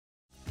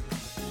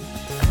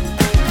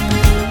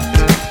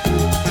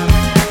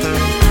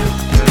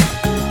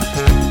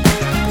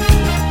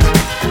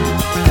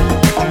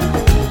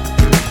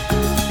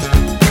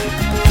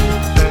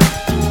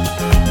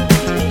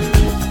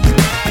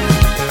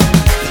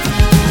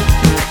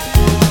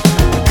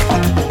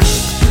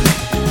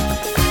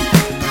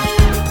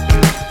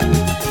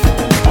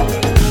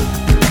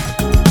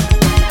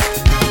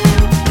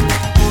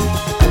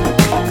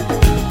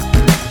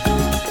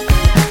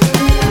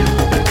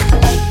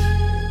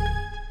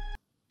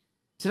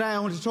Today I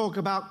want to talk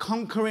about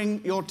conquering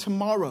your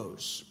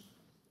tomorrows.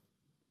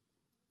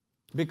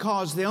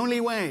 Because the only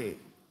way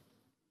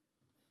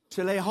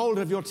to lay hold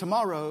of your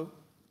tomorrow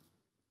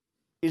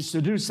is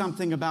to do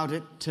something about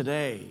it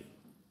today.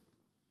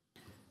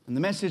 And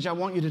the message I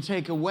want you to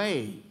take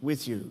away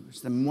with you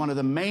is one of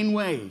the main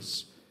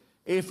ways,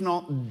 if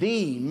not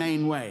the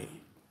main way,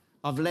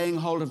 of laying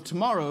hold of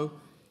tomorrow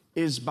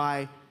is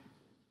by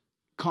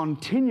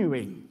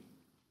continuing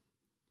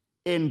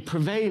in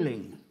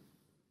prevailing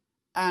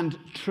and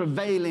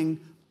travailing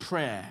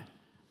prayer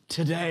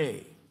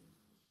today.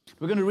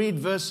 We're going to read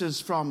verses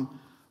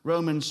from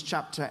Romans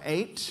chapter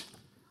 8,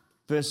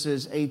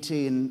 verses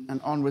 18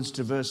 and onwards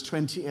to verse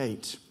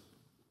 28.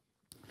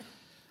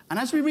 And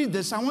as we read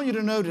this, I want you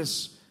to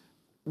notice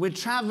we're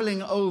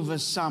traveling over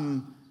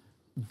some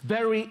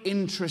very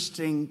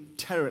interesting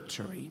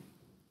territory.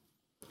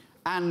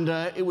 And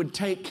it would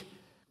take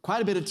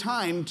quite a bit of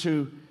time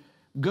to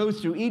go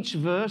through each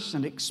verse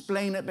and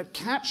explain it, but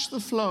catch the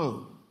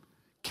flow.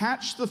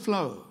 Catch the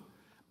flow.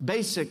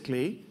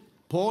 Basically,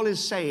 Paul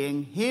is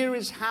saying, here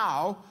is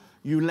how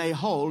you lay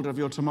hold of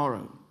your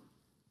tomorrow.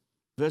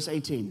 Verse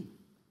 18.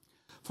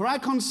 For I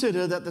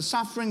consider that the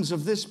sufferings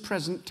of this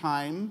present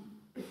time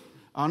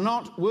are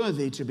not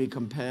worthy to be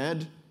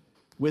compared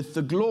with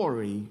the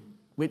glory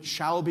which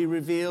shall be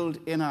revealed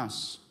in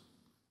us.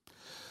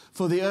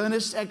 For the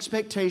earnest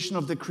expectation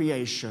of the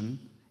creation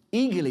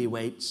eagerly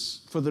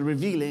waits for the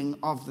revealing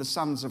of the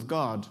sons of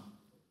God.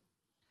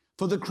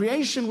 For the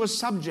creation was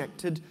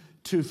subjected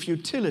to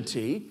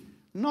futility,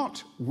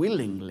 not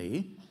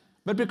willingly,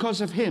 but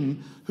because of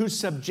him who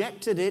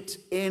subjected it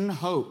in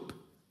hope.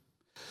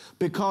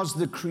 Because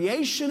the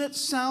creation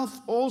itself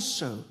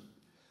also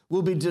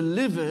will be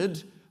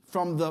delivered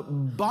from the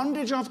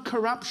bondage of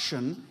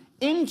corruption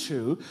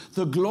into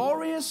the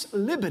glorious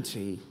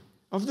liberty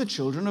of the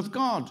children of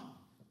God.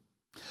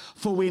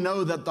 For we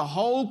know that the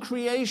whole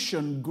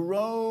creation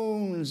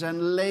groans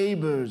and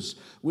labors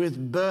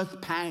with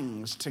birth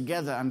pangs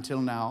together until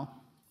now.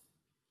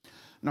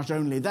 Not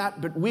only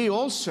that, but we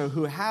also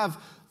who have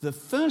the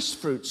first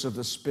fruits of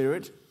the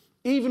Spirit,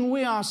 even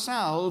we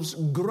ourselves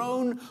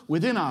groan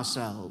within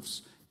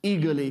ourselves,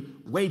 eagerly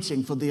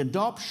waiting for the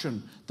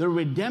adoption, the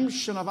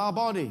redemption of our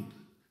body.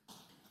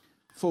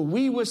 For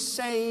we were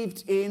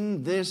saved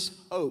in this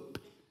hope.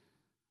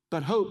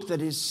 But hope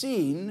that is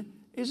seen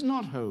is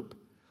not hope.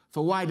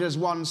 For why does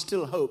one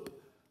still hope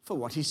for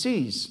what he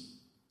sees?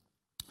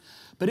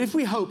 But if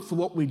we hope for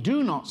what we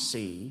do not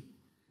see,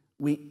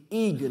 we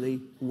eagerly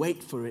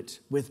wait for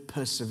it with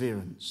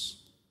perseverance.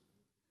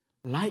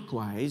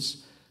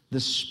 Likewise,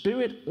 the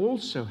Spirit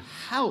also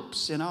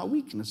helps in our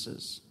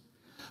weaknesses.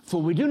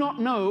 For we do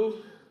not know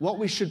what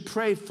we should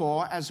pray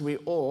for as we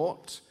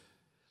ought,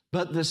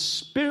 but the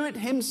Spirit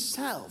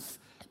himself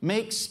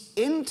makes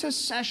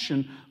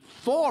intercession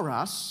for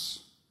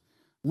us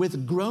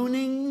with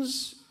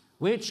groanings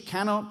which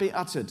cannot be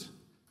uttered.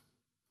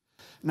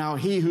 Now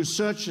he who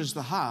searches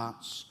the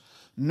hearts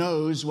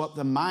knows what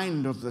the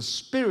mind of the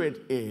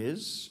Spirit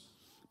is,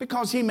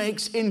 because he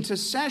makes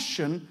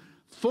intercession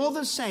for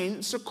the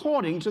saints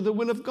according to the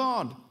will of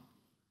God.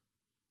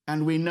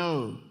 And we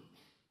know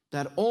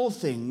that all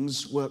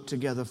things work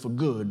together for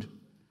good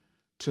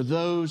to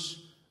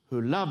those who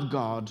love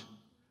God,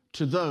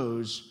 to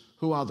those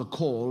who are the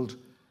called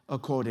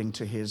according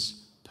to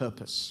his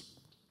purpose.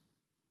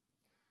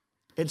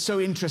 It's so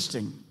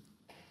interesting.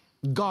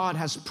 God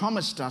has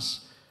promised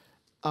us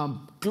a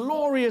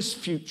glorious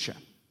future.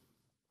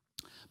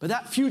 But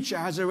that future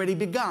has already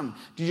begun.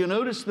 Did you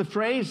notice the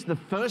phrase, the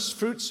first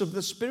fruits of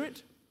the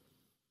Spirit?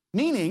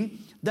 Meaning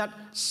that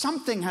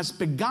something has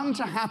begun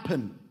to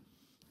happen.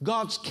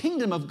 God's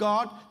kingdom of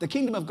God, the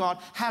kingdom of God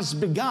has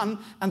begun,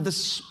 and the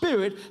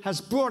Spirit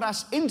has brought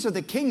us into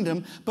the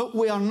kingdom, but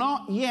we are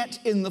not yet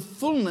in the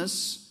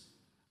fullness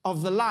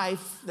of the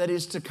life that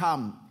is to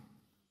come.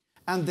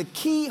 And the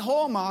key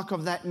hallmark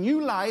of that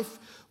new life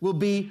will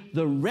be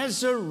the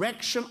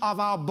resurrection of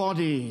our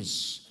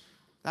bodies.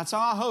 That's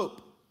our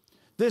hope.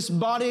 This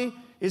body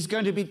is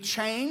going to be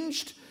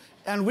changed,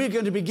 and we're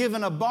going to be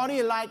given a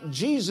body like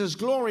Jesus'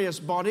 glorious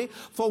body.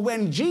 For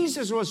when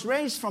Jesus was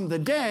raised from the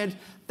dead,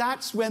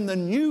 that's when the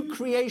new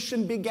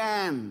creation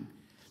began.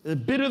 The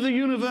bit of the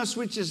universe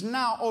which is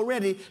now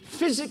already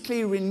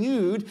physically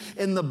renewed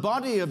in the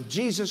body of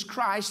Jesus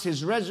Christ,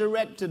 his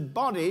resurrected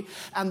body.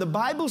 And the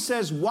Bible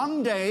says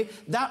one day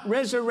that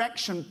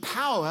resurrection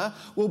power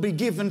will be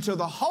given to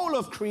the whole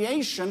of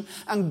creation,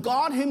 and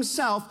God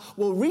himself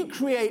will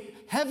recreate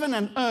heaven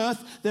and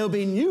earth. There'll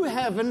be new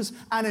heavens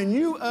and a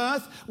new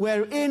earth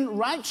wherein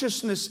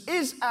righteousness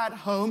is at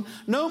home.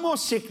 No more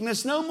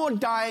sickness, no more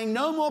dying,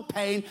 no more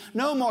pain,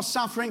 no more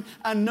suffering,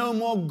 and no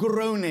more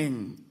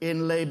groaning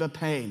in labor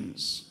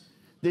pains.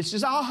 This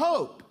is our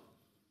hope.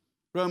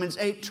 Romans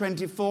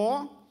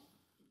 8:24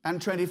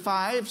 and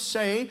 25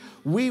 say,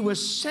 we were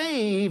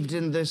saved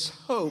in this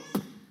hope.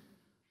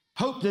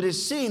 Hope that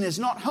is seen is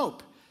not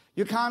hope.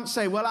 You can't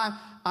say, well,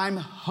 I'm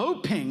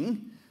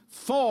hoping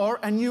for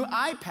a new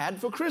iPad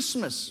for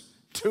Christmas.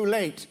 Too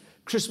late.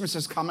 Christmas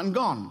has come and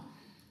gone.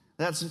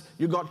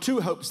 You've got two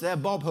hopes there,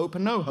 Bob hope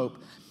and no hope.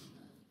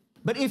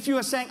 But if you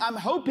are saying, I'm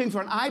hoping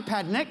for an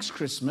iPad next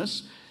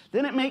Christmas,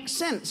 then it makes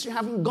sense. You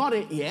haven't got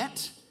it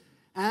yet,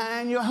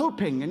 and you're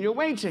hoping and you're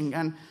waiting.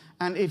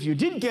 And if you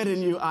did get a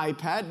new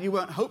iPad, you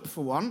won't hope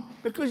for one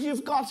because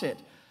you've got it.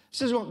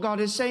 This is what God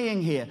is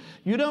saying here.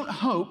 You don't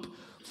hope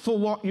for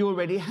what you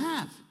already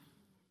have.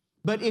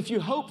 But if you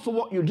hope for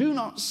what you do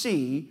not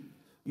see,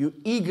 you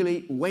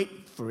eagerly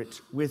wait for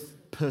it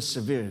with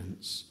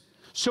perseverance.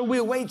 So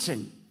we're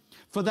waiting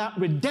for that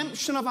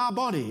redemption of our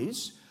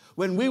bodies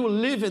when we will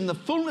live in the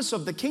fullness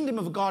of the kingdom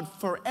of God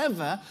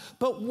forever.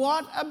 But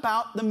what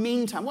about the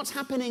meantime? What's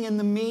happening in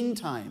the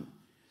meantime?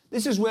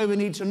 This is where we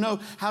need to know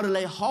how to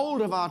lay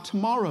hold of our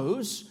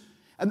tomorrows.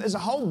 And there's a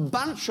whole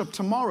bunch of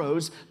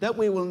tomorrows that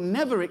we will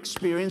never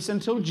experience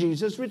until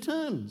Jesus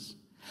returns.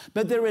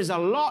 But there is a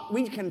lot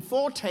we can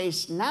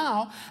foretaste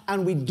now,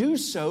 and we do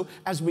so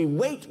as we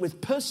wait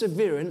with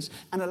perseverance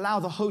and allow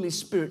the Holy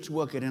Spirit to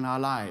work it in our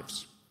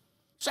lives.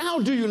 So how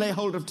do you lay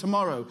hold of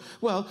tomorrow?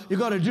 Well, you've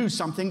got to do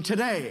something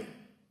today.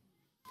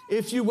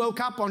 If you woke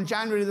up on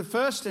January the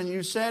 1st and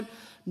you said,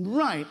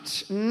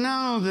 right,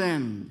 now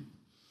then,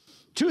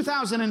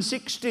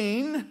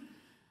 2016,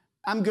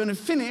 I'm going to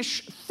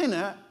finish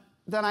thinner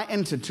than I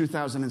entered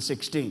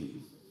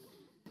 2016.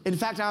 In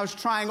fact, I was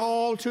trying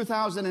all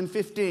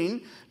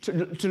 2015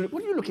 to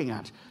what are you looking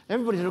at?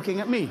 Everybody's looking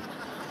at me.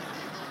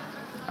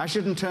 I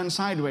shouldn't turn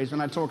sideways when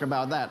I talk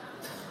about that.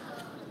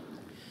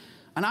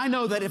 And I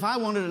know that if I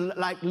wanted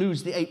to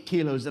lose the 8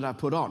 kilos that I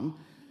put on,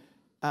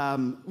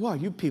 you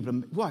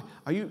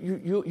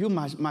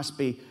must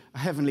be a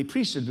heavenly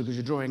priesthood because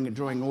you're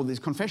drawing all these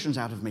confessions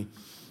out of me.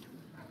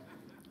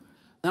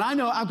 And I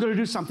know I've got to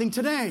do something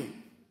today.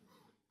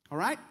 All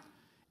right?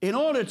 In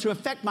order to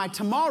affect my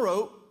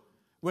tomorrow,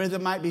 whether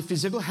it might be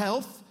physical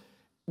health,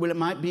 it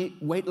might be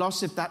weight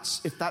loss if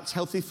that's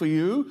healthy for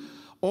you,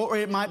 or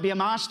it might be a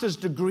master's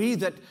degree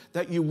that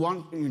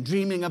you're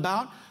dreaming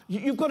about.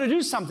 You've got to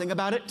do something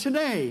about it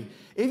today.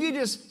 If you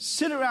just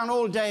sit around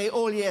all day,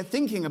 all year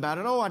thinking about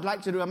it, I'd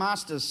like to do a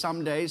master's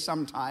someday,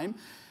 sometime.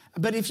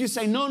 But if you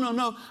say,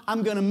 no,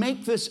 I'm going to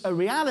make this a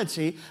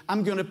reality.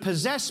 I'm going to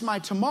possess my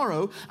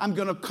tomorrow. I'm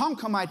going to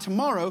conquer my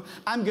tomorrow.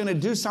 I'm going to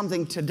do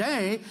something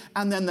today,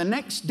 and then the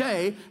next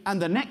day, and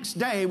the next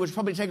day, which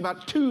probably take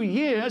about 2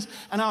 years.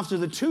 And after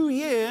the 2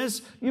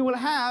 years, you will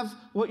have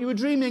what you were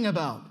dreaming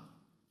about.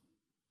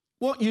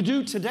 What you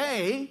do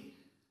today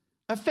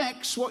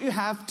affects what you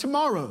have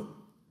tomorrow.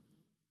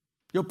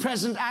 Your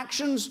present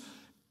actions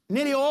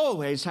nearly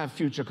always have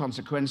future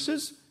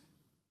consequences.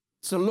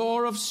 It's the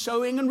law of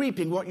sowing and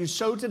reaping. What you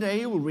sow today,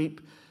 you will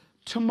reap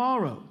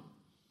tomorrow.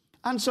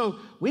 And so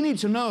we need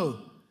to know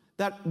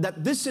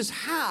that this is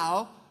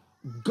how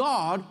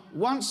God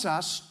wants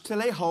us to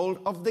lay hold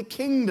of the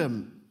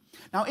kingdom.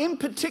 Now, in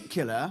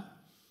particular,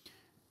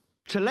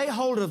 to lay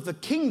hold of the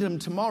kingdom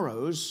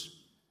tomorrows,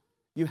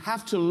 you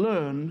have to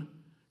learn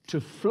to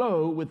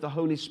flow with the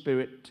Holy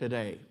Spirit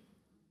today.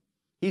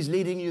 He's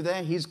leading you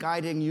there. He's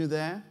guiding you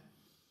there.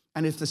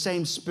 And if the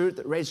same Spirit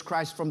that raised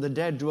Christ from the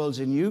dead dwells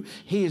in you,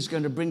 He is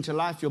going to bring to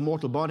life your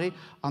mortal body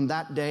on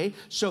that day.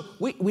 So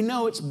we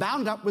know it's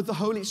bound up with the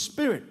Holy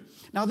Spirit.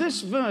 Now,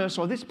 this verse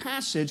or this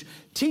passage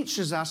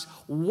teaches us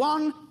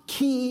one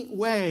key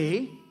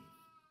way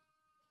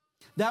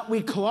that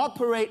we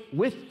cooperate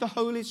with the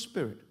Holy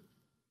Spirit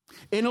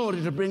in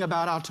order to bring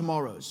about our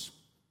tomorrows.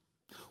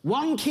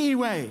 One key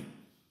way,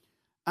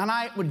 and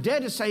I would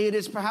dare to say it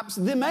is perhaps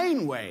the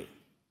main way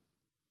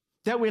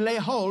that we lay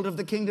hold of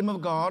the kingdom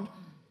of God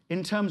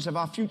in terms of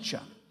our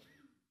future.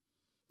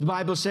 The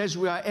Bible says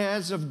we are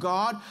heirs of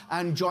God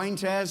and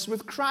joint heirs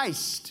with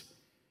Christ.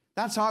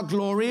 That's our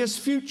glorious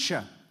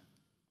future.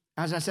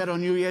 As I said on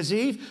New Year's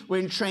Eve, we're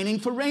in training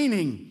for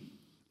reigning.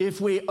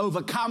 If we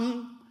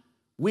overcome,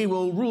 we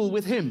will rule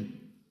with Him.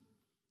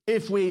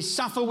 If we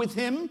suffer with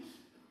Him,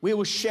 we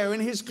will share in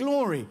His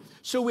glory.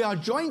 So we are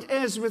joint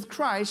heirs with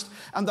Christ,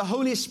 and the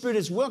Holy Spirit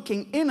is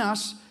working in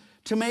us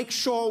to make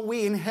sure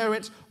we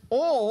inherit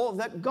all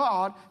that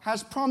God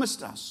has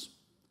promised us.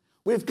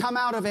 We've come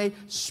out of a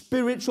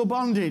spiritual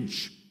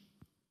bondage,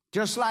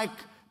 just like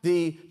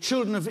the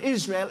children of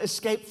Israel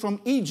escaped from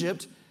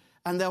Egypt,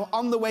 and they're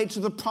on the way to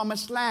the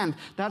promised land.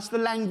 That's the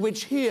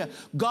language here.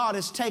 God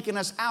has taken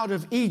us out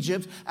of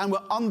Egypt, and we're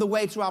on the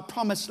way to our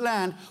promised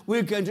land.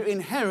 We're going to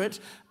inherit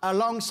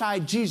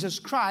alongside Jesus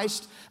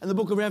Christ. And the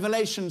book of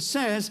Revelation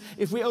says,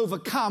 if we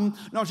overcome,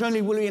 not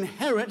only will we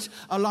inherit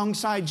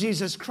alongside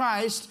Jesus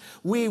Christ,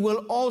 we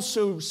will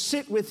also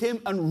sit with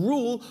Him and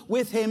rule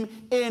with Him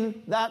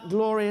in that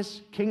glorious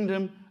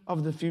kingdom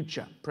of the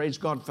future. Praise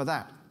God for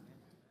that.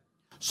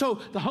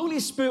 So the Holy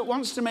Spirit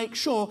wants to make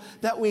sure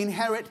that we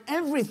inherit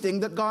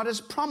everything that God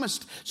has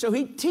promised. So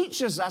He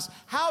teaches us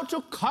how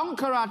to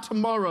conquer our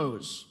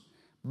tomorrows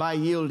by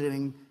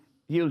yielding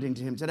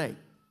to Him today.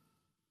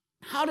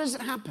 How does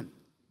it happen?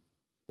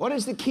 What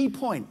is the key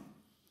point?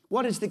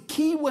 What is the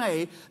key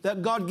way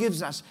that God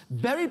gives us?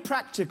 Very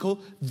practical,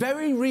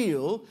 very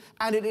real,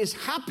 and it is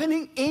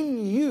happening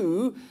in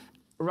you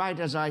right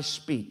as I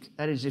speak.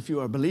 That is, if you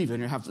are a believer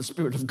and you have the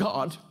Spirit of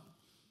God.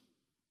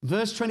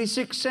 Verse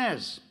 26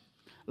 says,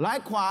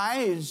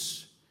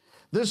 likewise,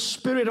 the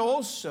Spirit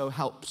also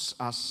helps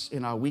us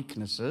in our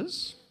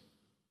weaknesses.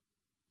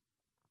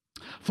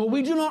 For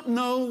we do not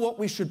know what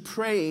we should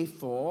pray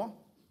for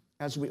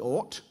as we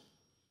ought,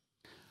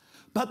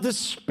 but the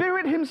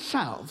Spirit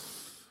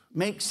himself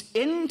makes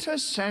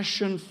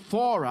intercession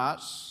for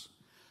us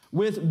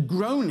with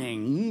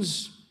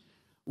groanings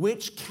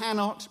which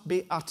cannot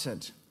be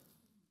uttered.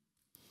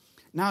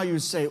 Now you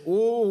say,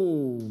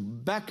 oh,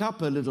 back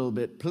up a little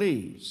bit,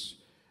 please.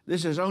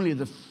 This is only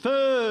the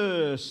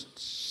first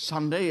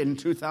Sunday in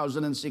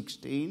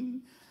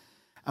 2016.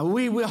 And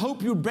we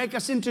hope you break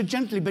us into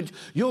gently, but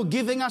you're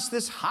giving us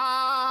this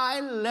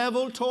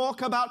high-level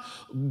talk about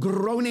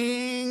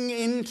groaning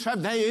in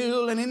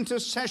travail and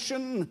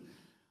intercession.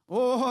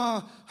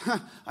 Oh,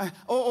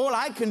 all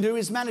I can do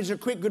is manage a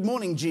quick good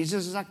morning,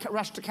 Jesus, as I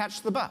rush to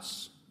catch the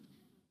bus.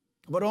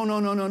 But oh,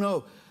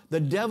 no. The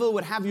devil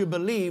would have you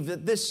believe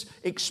that this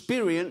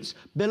experience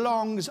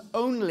belongs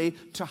only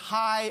to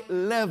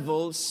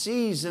high-level,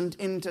 seasoned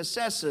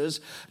intercessors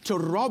to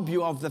rob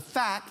you of the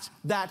fact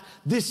that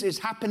this is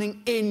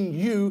happening in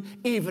you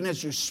even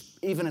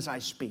as I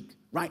speak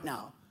right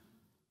now,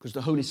 because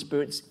the Holy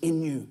Spirit's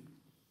in you.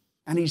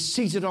 And he's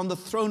seated on the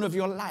throne of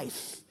your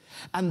life.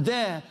 And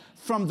there,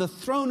 from the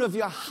throne of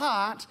your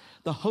heart,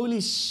 the Holy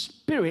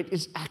Spirit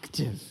is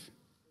active.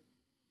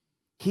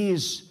 He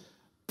is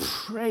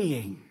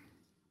praying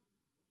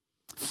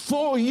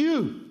for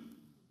you.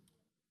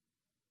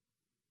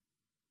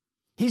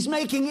 He's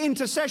making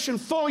intercession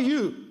for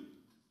you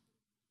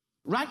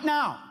right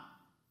now.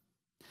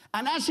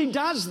 And as he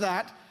does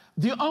that,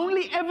 the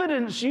only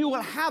evidence you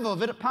will have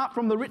of it, apart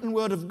from the written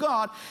word of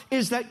God,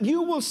 is that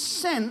you will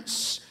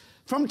sense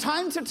from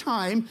time to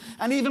time,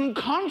 and even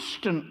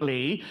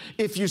constantly,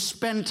 if you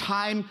spend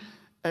time,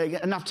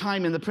 enough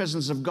time in the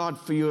presence of God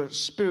for your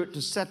spirit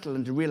to settle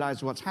and to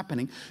realize what's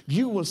happening,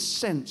 you will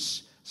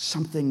sense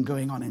something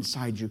going on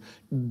inside you,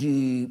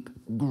 deep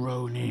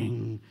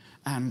groaning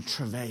and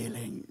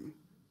travailing.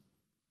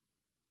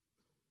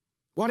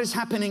 What is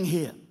happening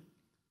here?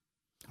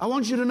 I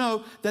want you to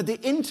know that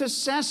the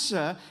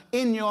intercessor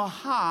in your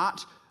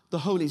heart, the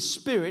Holy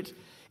Spirit,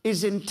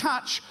 is in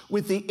touch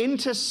with the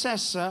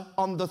intercessor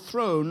on the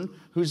throne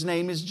whose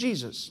name is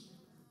Jesus.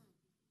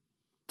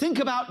 Think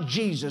about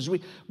Jesus.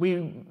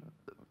 We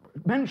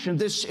mentioned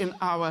this in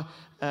our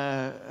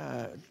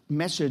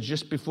message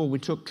just before we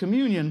took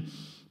communion.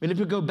 But if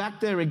we go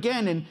back there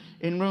again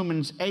in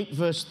Romans 8,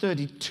 verse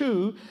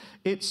 32,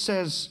 it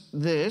says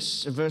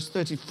this, verse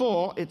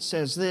 34, it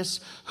says this,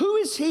 who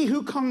is he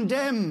who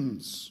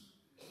condemns?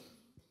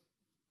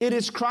 It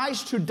is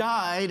Christ who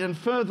died and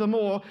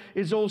furthermore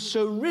is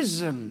also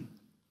risen.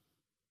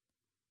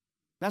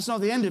 That's not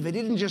the end of it.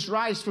 He didn't just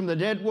rise from the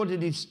dead.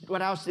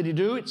 What else did he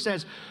do? It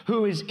says,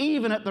 who is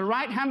even at the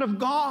right hand of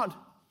God.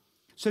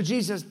 So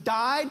Jesus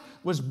died,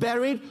 was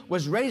buried,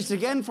 was raised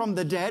again from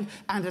the dead,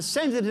 and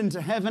ascended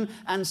into heaven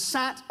and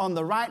sat on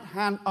the right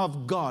hand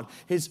of God.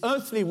 His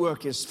earthly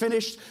work is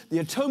finished. The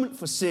atonement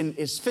for sin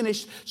is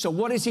finished. So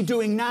what is he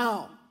doing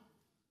now?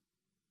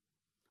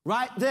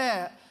 Right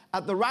there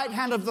at the right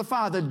hand of the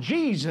Father,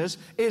 Jesus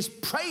is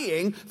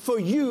praying for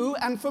you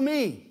and for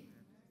me.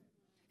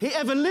 He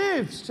ever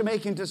lives to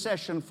make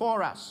intercession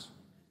for us.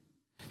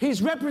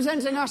 He's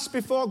representing us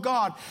before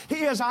God.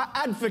 He is our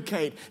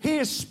advocate. He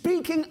is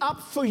speaking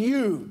up for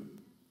you.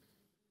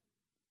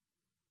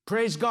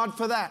 Praise God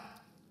for that.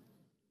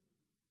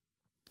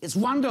 It's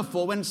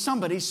wonderful when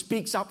somebody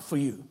speaks up for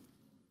you.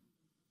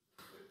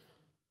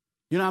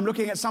 You know, I'm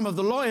looking at some of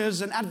the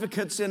lawyers and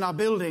advocates in our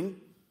building,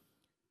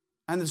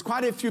 and there's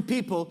quite a few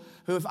people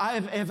who, if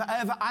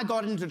I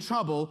got into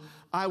trouble,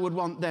 I would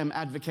want them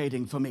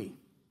advocating for me.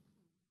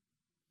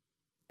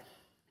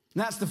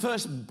 And that's the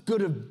first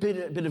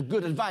bit of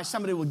good advice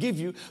somebody will give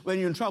you when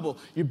you're in trouble.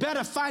 You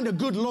better find a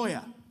good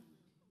lawyer.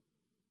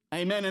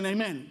 Amen and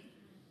amen.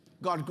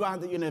 God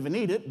grant that you never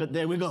need it, but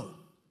there we go.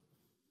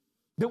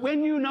 But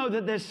when you know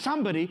that there's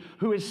somebody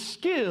who is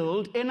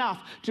skilled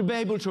enough to be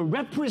able to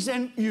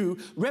represent you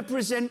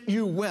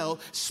well,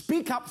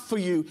 speak up for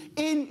you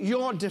in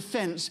your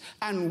defense,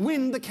 and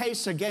win the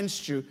case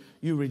against you,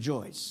 you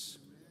rejoice.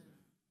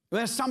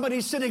 There's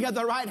somebody sitting at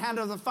the right hand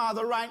of the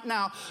Father right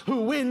now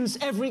who wins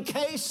every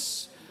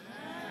case,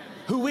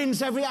 who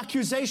wins every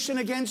accusation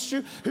against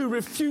you, who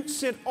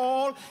refutes it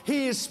all.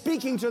 He is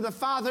speaking to the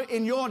Father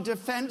in your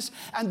defense,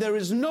 and there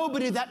is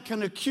nobody that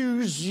can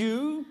accuse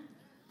you.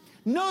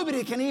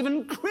 Nobody can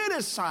even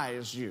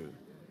criticize you.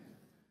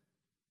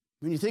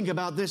 When you think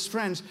about this,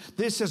 friends,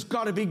 this has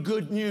got to be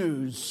good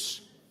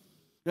news,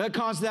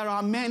 because there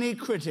are many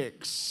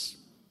critics.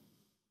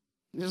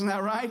 Isn't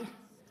that right?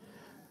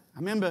 I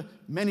remember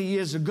many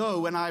years ago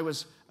when I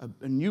was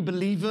a new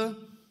believer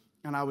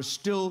and I was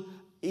still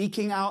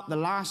eking out the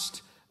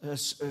last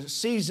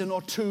season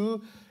or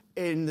two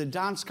in the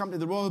dance company,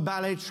 the Royal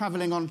Ballet,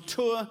 traveling on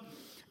tour,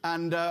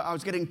 and I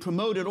was getting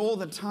promoted all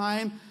the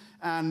time,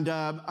 and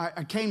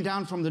I came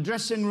down from the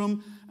dressing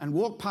room and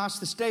walked past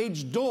the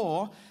stage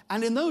door,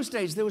 and in those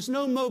days there was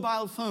no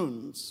mobile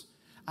phones.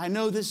 I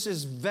know this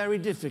is very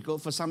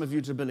difficult for some of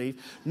you to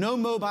believe. No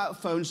mobile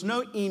phones,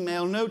 no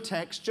email, no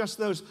text, just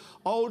those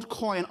old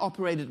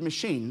coin-operated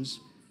machines.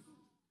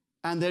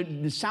 And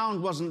the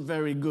sound wasn't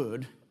very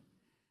good.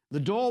 The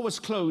door was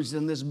closed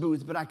in this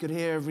booth, but I could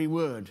hear every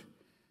word.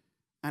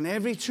 And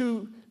every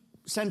 2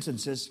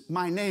 sentences,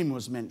 my name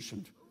was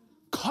mentioned.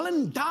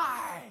 Colin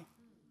Dye.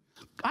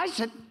 I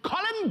said,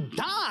 Colin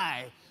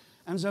Dye.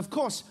 And so, of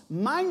course,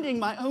 minding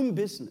my own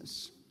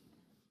business,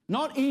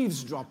 not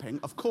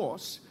eavesdropping, of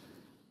course,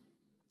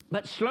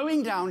 but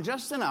slowing down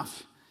just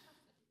enough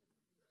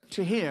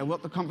to hear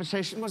what the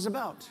conversation was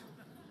about.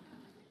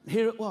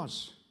 Here it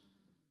was.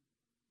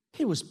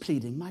 He was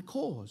pleading my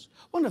cause.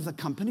 One of the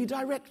company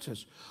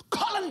directors.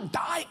 Colin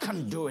Dye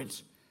can do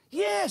it.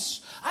 Yes,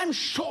 I'm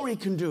sure he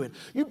can do it.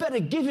 You better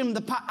give him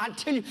the part. I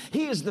tell you,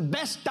 he is the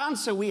best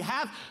dancer we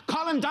have.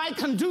 Colin Dye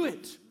can do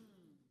it.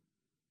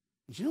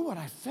 And you know what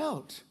I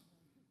felt?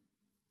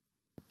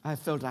 I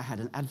felt I had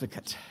an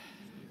advocate.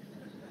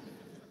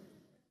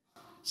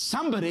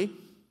 Somebody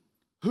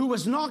who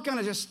was not going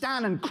to just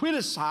stand and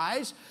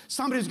criticize,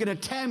 somebody who's going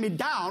to tear me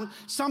down,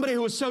 somebody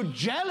who was so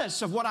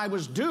jealous of what I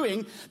was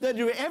doing that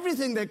they did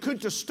everything they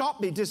could to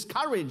stop me,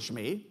 discourage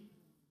me,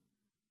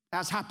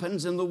 as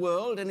happens in the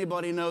world.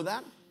 Anybody know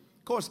that?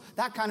 Of course,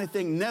 that kind of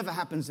thing never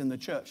happens in the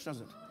church,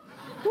 does it?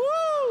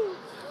 Woo!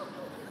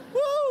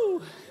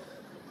 Woo!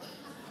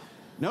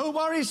 No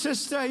worries,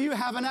 sister, you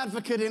have an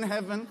advocate in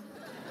heaven.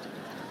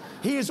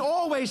 He is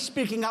always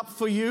speaking up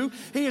for you.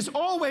 He is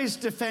always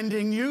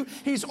defending you.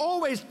 He's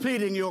always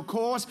pleading your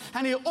cause.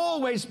 And he'll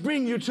always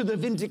bring you to the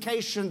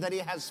vindication that he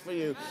has for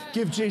you.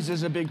 Give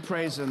Jesus a big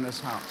praise in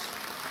this house.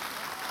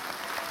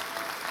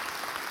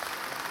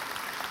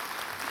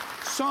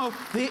 So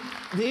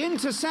the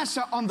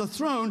intercessor on the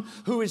throne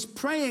who is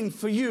praying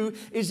for you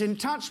is in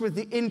touch with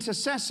the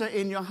intercessor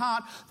in your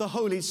heart, the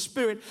Holy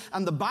Spirit.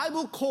 And the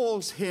Bible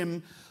calls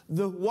him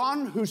the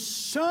one who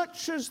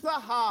searches the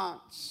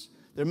hearts.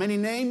 There are many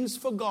names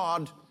for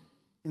God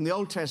in the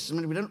Old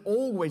Testament. We don't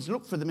always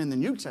look for them in the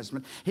New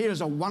Testament.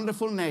 Here's a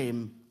wonderful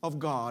name of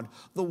God,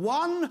 the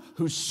one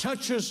who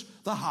searches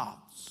the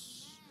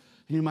hearts.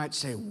 And you might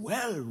say,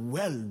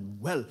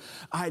 well,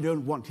 I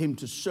don't want him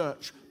to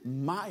search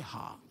my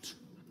heart.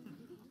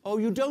 Oh,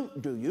 you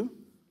don't, do you?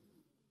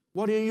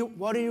 What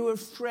are you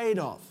afraid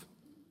of?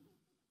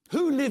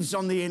 Who lives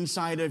on the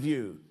inside of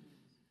you?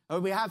 Oh,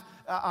 we have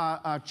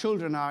our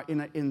children are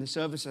in the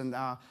service, and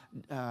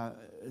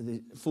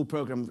the full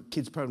program,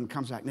 kids program,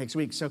 comes back next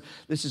week. So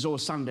this is all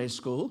Sunday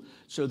school.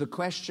 So the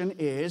question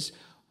is,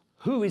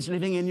 who is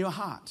living in your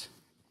heart?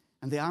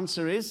 And the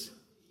answer is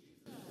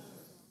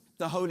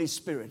the Holy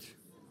Spirit.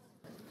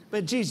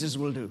 But Jesus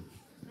will do.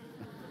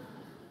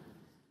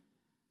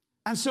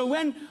 And so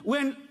when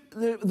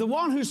the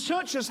one who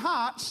searches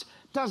hearts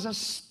does a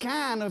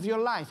scan of your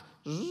life,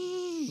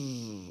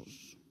 he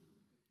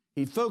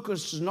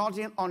focuses not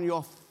on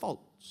your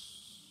faults.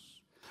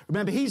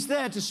 Remember, he's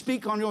there to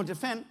speak on your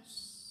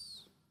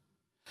defense.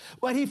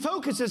 What he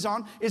focuses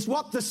on is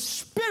what the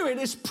Spirit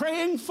is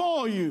praying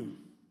for you.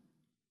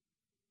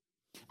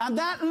 And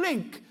that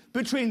link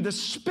between the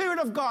Spirit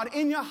of God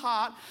in your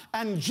heart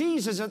and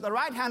Jesus at the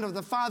right hand of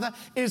the Father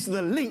is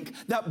the link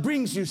that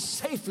brings you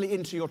safely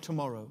into your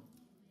tomorrow.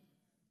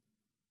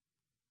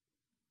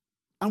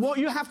 And what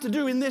you have to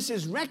do in this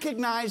is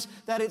recognize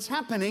that it's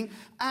happening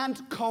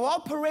and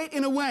cooperate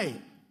in a way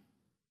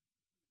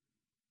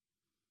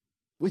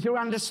with your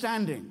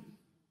understanding.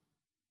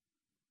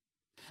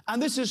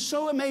 And this is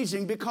so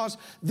amazing because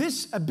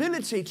this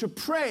ability to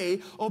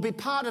pray or be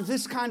part of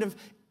this kind of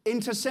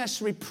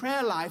intercessory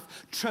prayer life,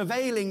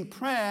 travailing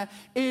prayer,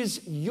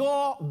 is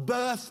your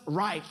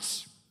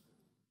birthright.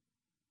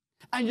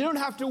 And you don't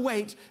have to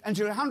wait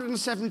until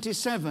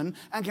 177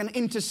 and can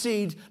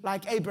intercede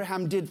like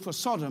Abraham did for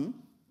Sodom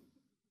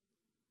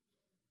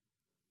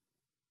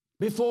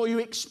before you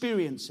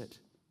experience it.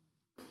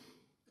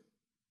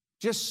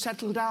 Just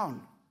settle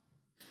down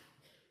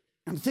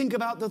and think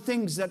about the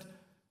things that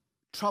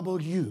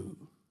trouble you.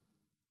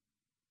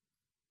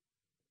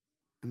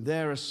 And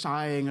there a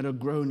sighing and a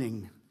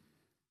groaning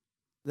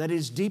that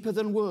is deeper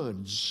than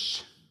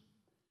words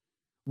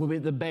will be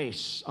the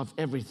base of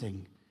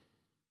everything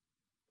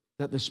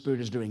that the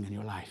Spirit is doing in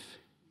your life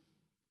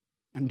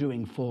and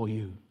doing for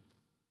you.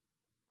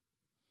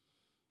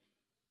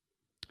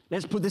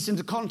 Let's put this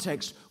into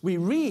context. We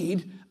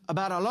read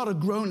about a lot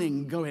of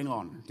groaning going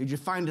on. Did you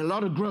find a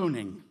lot of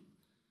groaning?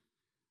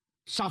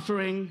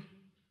 Suffering,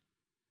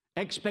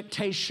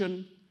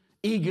 expectation,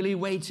 eagerly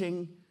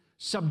waiting,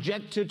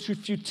 subjected to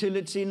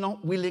futility,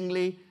 not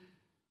willingly,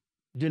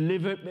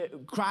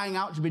 crying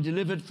out to be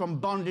delivered from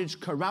bondage,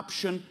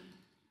 corruption.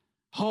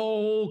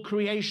 Whole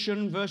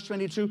creation, verse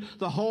 22,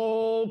 the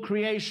whole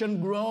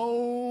creation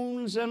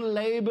groans and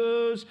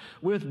labors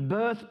with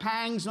birth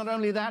pangs. Not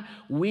only that,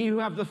 we who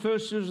have the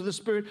first fruits of the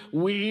Spirit,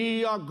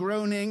 we are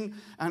groaning,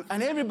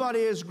 and everybody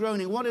is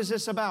groaning. What is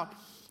this about?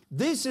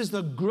 This is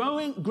the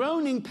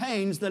groaning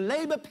pains, the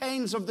labor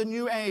pains of the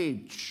new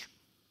age,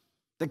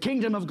 the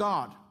kingdom of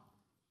God.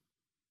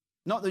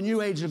 Not the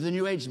new age of the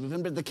new age,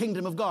 but the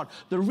kingdom of God,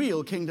 the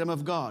real kingdom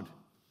of God.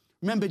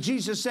 Remember,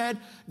 Jesus said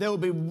there will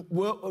be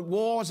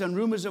wars and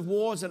rumors of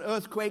wars and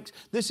earthquakes.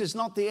 This is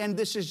not the end.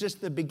 This is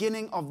just the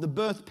beginning of the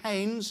birth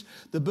pains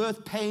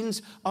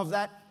of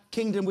that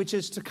kingdom which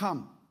is to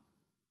come.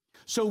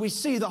 So we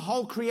see the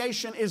whole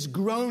creation is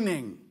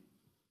groaning.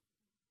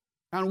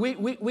 And we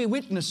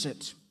witness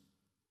it,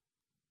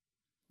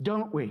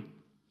 don't we?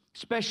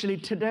 Especially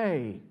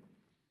today,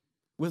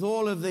 with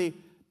all of the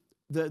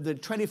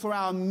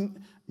 24-hour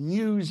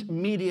news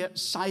media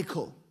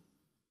cycle.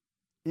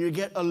 You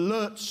get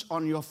alerts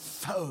on your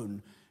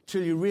phone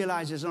till you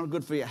realize it's not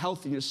good for your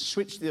health, and you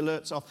switch the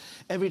alerts off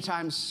every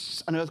time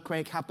an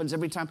earthquake happens,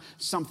 every time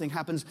something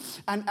happens,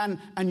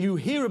 and you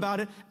hear about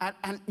it,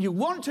 and you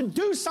want to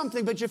do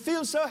something, but you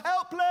feel so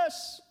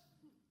helpless.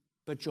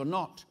 But you're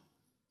not.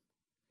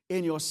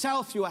 In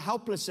yourself, you are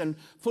helpless and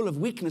full of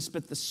weakness,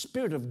 but the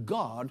Spirit of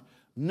God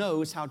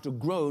knows how to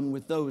groan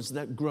with those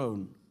that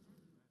groan.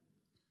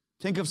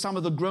 Think of some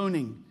of the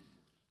groaning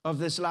of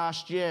this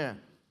last year.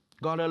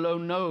 God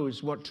alone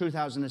knows what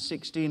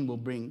 2016 will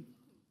bring.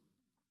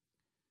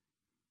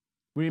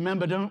 We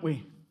remember, don't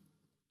we?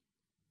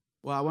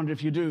 Well, I wonder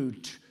if you do.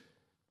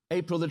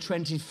 April the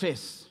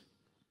 25th,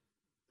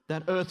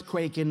 that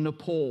earthquake in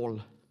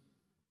Nepal.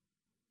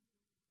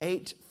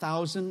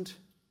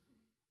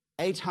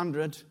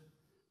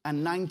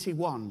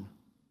 8,891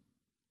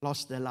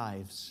 lost their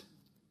lives.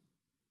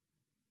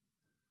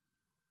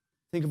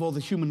 Think of all the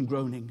human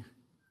groaning,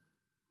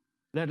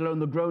 let alone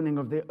the groaning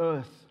of the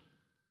earth.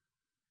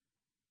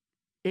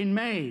 In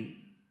May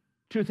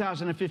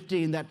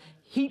 2015, that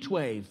heat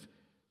wave,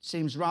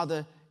 seems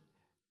rather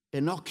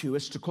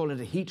innocuous to call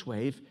it a heat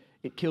wave.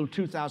 It killed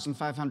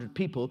 2,500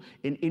 people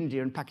in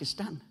India and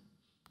Pakistan.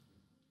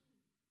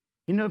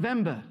 In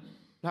November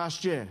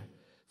last year,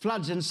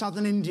 floods in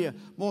southern India,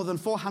 more than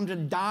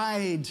 400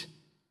 died.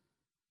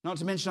 Not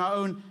to mention our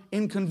own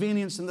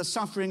inconvenience and the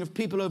suffering of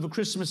people over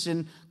Christmas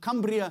in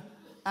Cumbria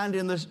and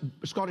in the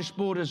Scottish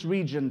Borders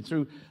region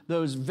through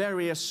those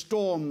various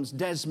storms,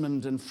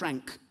 Desmond and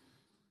Frank.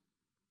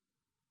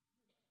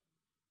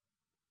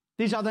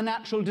 These are the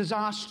natural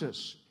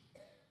disasters,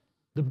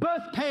 the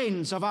birth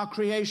pains of our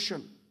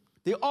creation,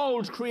 the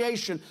old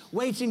creation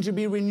waiting to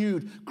be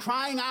renewed,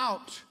 crying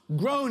out,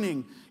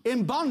 groaning,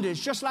 in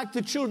bondage, just like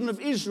the children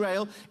of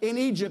Israel in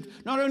Egypt.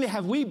 Not only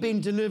have we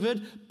been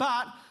delivered,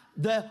 but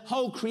the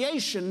whole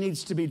creation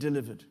needs to be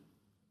delivered.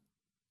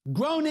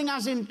 Groaning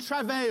as in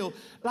travail,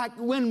 like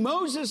when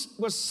Moses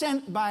was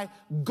sent by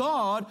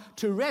God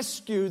to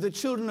rescue the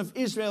children of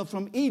Israel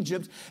from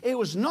Egypt, it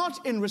was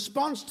not in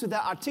response to their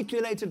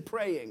articulated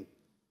praying.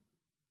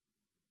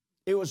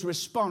 It was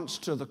response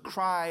to the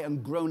cry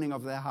and groaning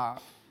of their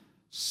heart,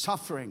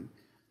 suffering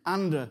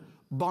under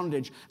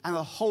bondage, and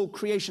the whole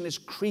creation is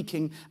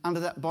creaking under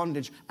that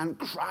bondage and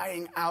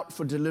crying out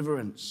for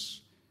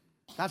deliverance.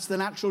 That's the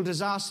natural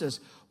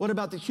disasters. What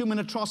about the human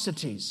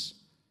atrocities?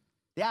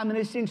 The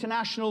Amnesty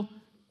International,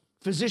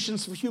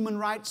 Physicians for Human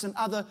Rights, and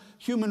other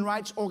human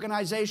rights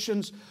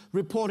organizations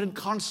reported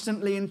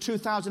constantly in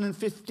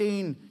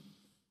 2015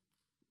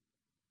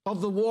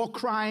 of the war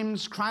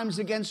crimes, crimes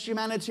against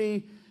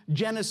humanity,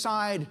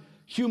 genocide,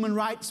 human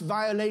rights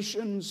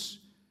violations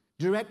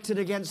directed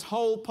against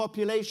whole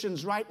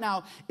populations. Right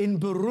now in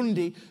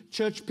Burundi,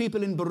 church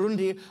people in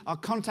Burundi are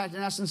contacting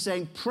us and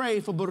saying, pray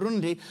for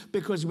Burundi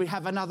because we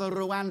have another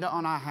Rwanda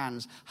on our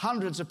hands.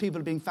 Hundreds of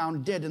people being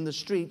found dead in the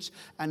streets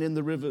and in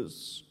the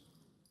rivers.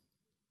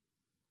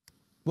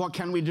 What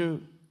can we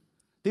do?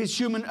 These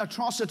human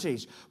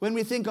atrocities. When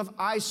we think of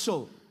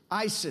ISIL,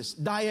 ISIS,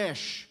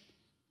 Daesh.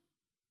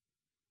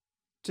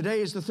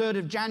 Today is the 3rd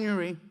of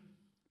January,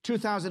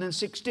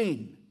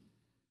 2016.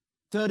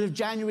 3rd of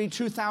January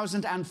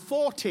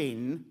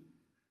 2014,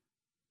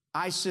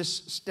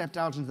 ISIS stepped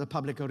out into the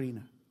public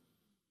arena.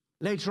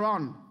 Later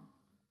on,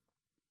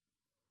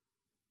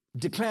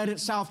 declared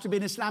itself to be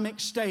an Islamic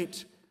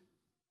state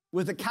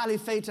with the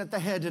caliphate at the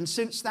head, and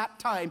since that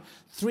time,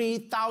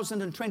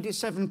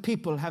 3,027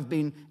 people have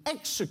been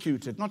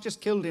executed, not just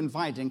killed in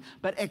fighting,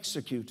 but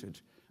executed.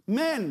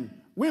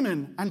 Men,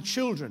 women, and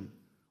children.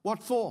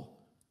 What for?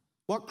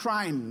 What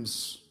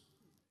crimes?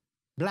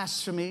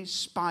 Blasphemy,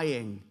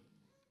 spying,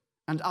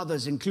 and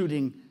others,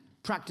 including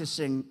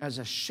practicing as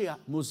a Shia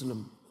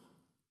Muslim.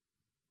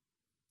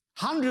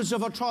 Hundreds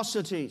of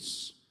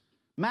atrocities,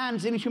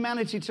 man's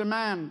inhumanity to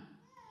man.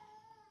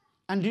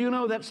 And do you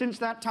know that since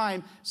that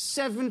time,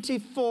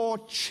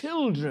 74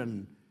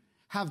 children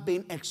have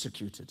been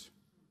executed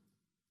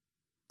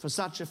for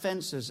such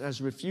offenses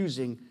as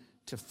refusing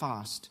to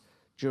fast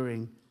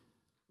during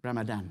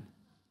Ramadan?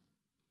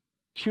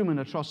 Human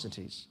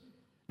atrocities.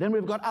 Then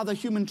we've got other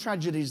human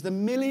tragedies, the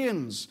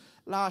millions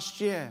last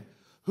year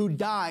who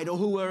died or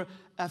who were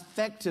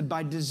affected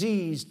by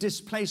disease,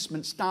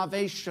 displacement,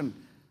 starvation,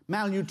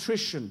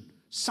 malnutrition,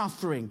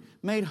 suffering,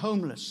 made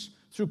homeless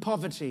through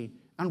poverty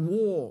and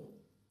war.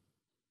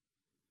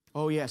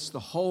 Oh yes,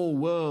 the whole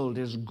world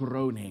is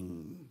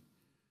groaning.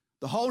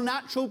 The whole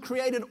natural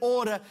created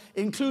order,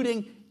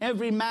 including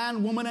every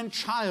man, woman, and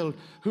child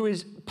who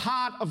is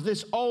part of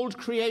this old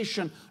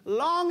creation,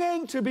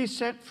 longing to be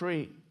set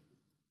free.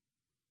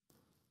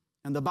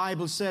 And the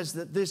Bible says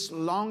that this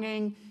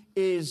longing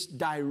is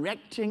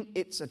directing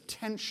its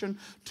attention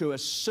to a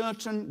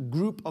certain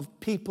group of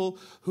people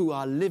who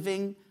are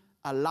living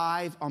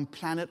alive on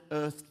planet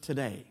Earth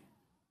today.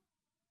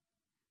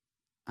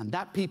 And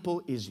that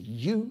people is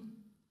you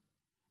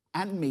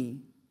and me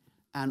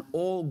and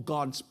all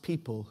God's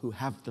people who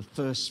have the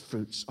first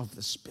fruits of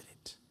the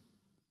Spirit.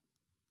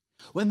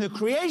 When the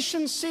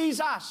creation sees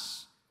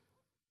us,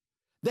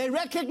 they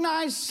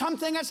recognize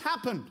something has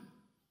happened.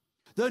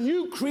 The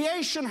new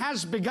creation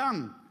has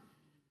begun.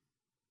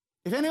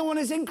 If anyone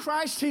is in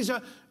Christ, he's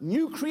a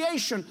new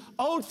creation.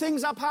 Old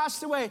things are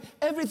passed away.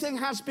 Everything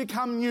has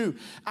become new.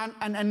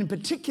 And in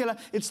particular,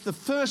 it's the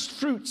first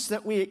fruits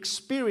that we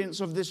experience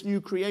of this new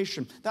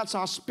creation. That's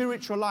our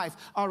spiritual life,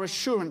 our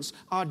assurance,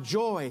 our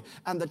joy,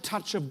 and the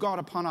touch of God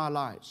upon our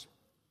lives.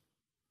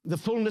 The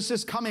fullness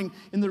is coming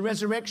in the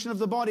resurrection of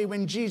the body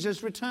when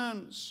Jesus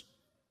returns.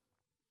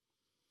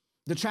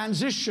 The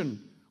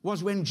transition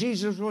was when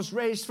Jesus was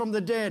raised from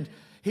the dead.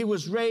 He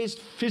was raised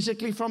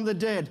physically from the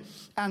dead.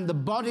 And the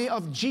body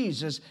of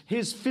Jesus,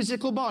 his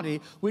physical body,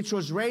 which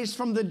was raised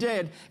from the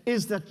dead,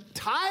 is the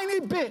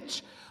tiny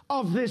bit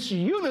of this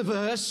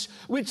universe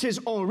which is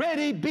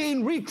already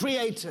being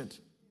recreated.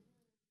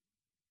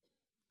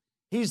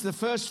 He's the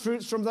first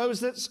fruits from those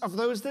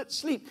that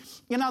sleep.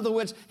 In other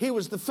words, he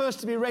was the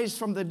first to be raised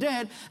from the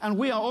dead, and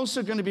we are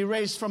also going to be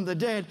raised from the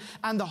dead.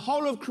 And the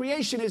whole of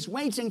creation is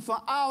waiting for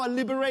our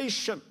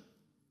liberation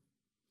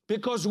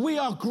because we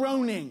are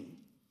groaning.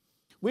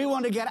 We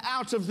want to get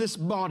out of this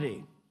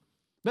body.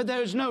 But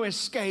there is no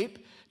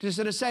escape to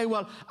sort of say,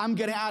 well, I'm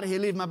getting out of here,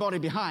 leave my body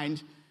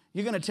behind.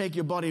 You're going to take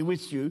your body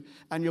with you,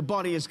 and your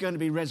body is going to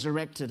be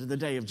resurrected at the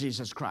day of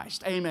Jesus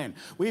Christ. Amen.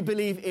 We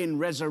believe in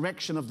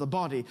resurrection of the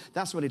body.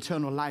 That's what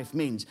eternal life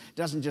means. It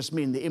doesn't just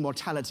mean the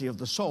immortality of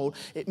the soul.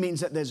 It means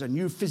that there's a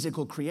new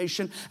physical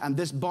creation, and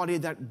this body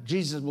that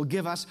Jesus will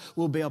give us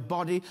will be a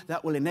body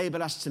that will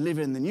enable us to live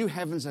in the new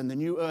heavens and the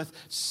new earth,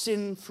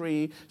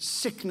 sin-free,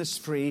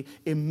 sickness-free,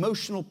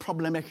 emotional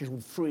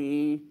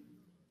problem-free.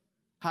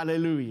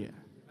 Hallelujah.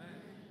 Amen.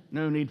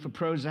 No need for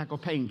Prozac or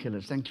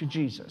painkillers. Thank you,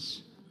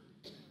 Jesus.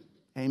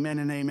 Amen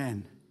and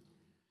amen.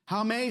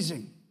 How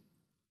amazing.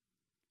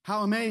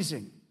 How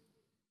amazing.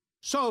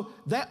 So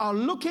they are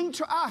looking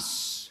to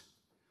us,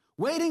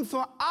 waiting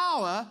for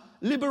our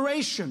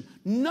liberation,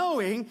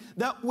 knowing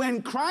that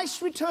when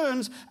Christ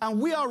returns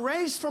and we are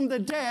raised from the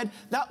dead,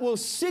 that will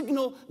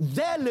signal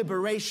their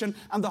liberation,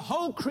 and the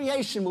whole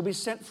creation will be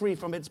set free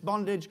from its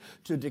bondage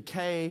to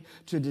decay,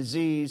 to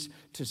disease,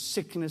 to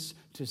sickness,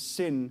 to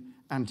sin,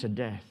 and to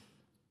death.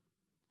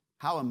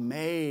 How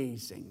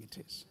amazing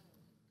it is.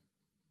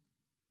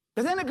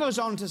 But then it goes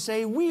on to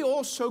say, we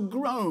also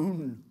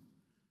groan.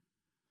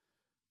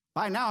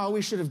 By now,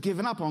 we should have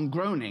given up on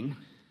groaning.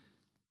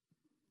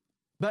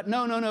 But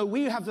no.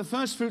 We have the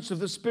first fruits of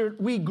the Spirit.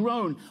 We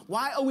groan.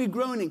 Why are we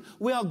groaning?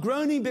 We are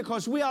groaning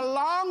because we are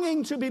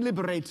longing to be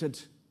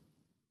liberated.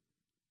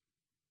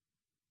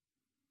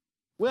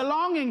 We're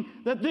longing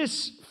that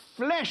this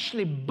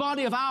fleshly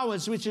body of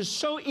ours, which is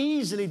so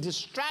easily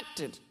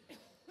distracted,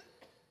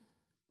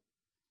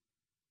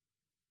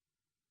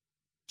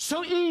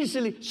 so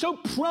easily, so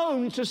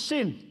prone to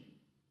sin.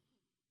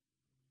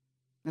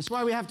 That's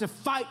why we have to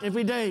fight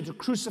every day to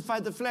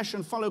crucify the flesh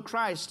and follow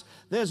Christ.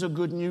 There's a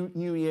good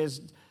New Year's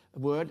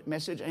word,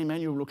 message.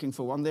 Amen. You're looking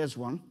for one. There's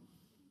one.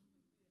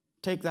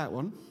 Take that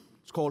one.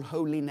 It's called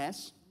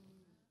holiness.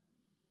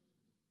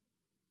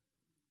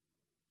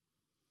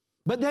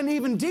 But then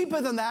even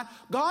deeper than that,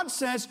 God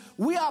says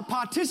we are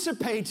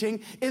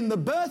participating in the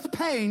birth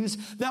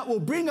pains that will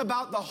bring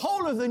about the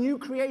whole of the new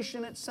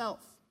creation itself.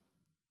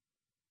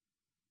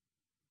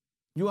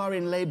 You are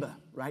in labor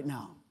right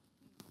now.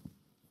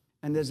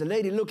 And there's a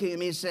lady looking at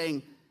me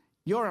saying,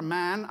 you're a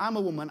man, I'm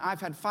a woman,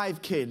 I've had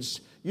 5 kids,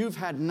 you've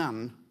had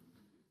none.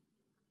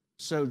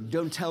 So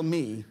don't tell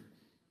me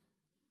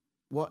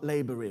what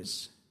labor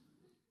is.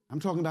 I'm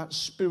talking about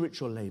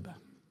spiritual labor.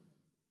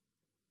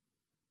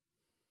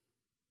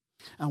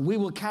 And we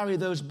will carry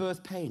those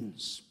birth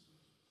pains.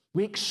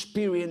 We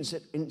experience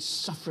it in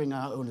suffering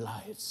our own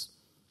lives.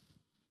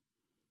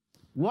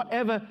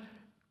 Whatever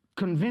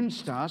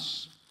convinced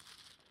us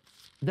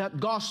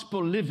that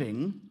gospel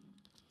living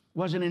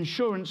was an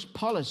insurance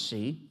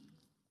policy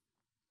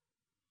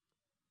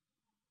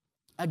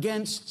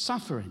against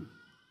suffering.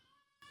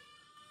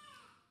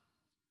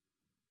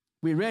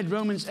 We read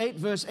Romans 8,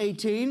 verse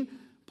 18.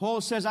 Paul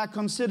says, I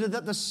consider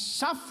that the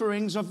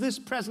sufferings of this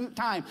present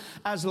time,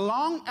 as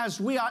long as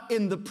we are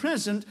in the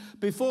present,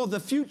 before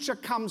the future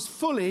comes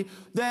fully,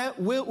 there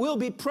will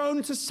be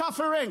prone to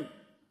suffering.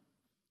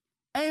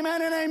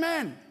 Amen and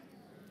amen.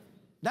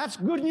 That's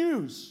good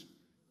news.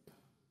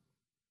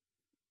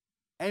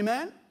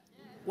 Amen?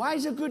 Why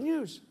is it good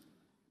news?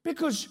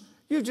 Because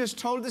you've just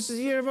told this is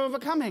a year of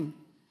overcoming.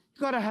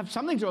 You've got to have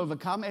something to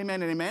overcome,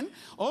 amen and amen.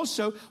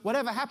 Also,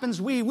 whatever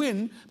happens, we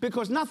win,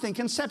 because nothing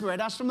can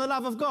separate us from the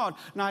love of God.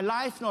 Neither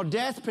life nor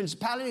death,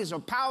 principalities or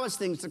powers,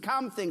 things to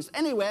come, things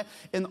anywhere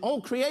in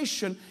all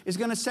creation is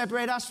going to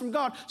separate us from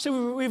God.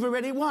 So we've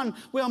already won.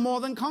 We are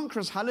more than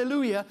conquerors,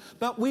 hallelujah.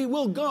 But we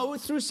will go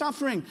through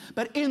suffering.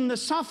 But in the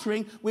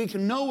suffering, we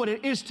can know what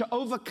it is to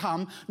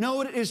overcome, know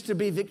what it is to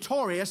be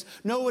victorious,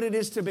 know what it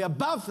is to be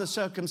above the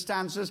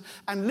circumstances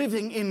and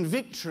living in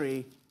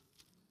victory,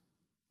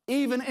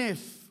 even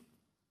if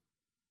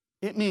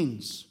it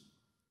means,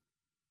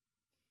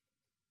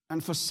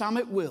 and for some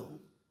it will,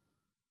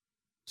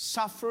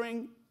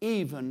 suffering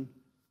even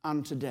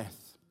unto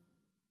death.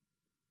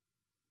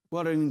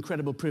 What an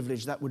incredible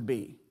privilege that would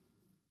be.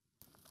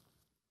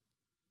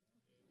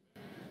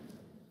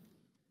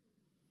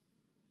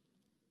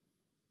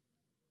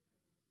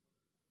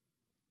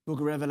 Book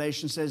of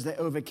Revelation says they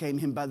overcame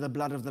him by the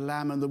blood of the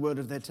Lamb and the word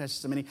of their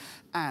testimony,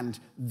 and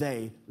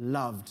they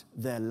loved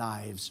their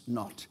lives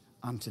not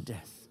unto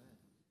death.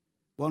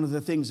 One of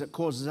the things that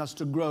causes us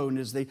to groan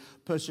is the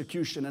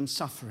persecution and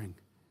suffering.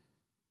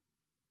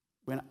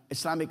 When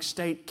Islamic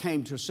State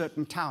came to a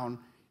certain town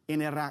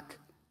in Iraq,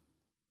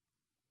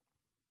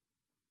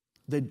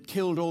 they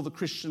killed all the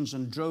Christians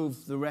and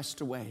drove the rest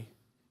away,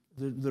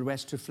 the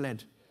rest who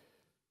fled.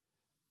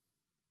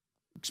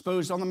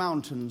 Exposed on the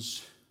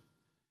mountains.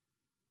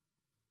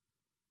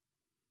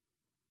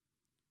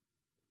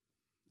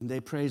 And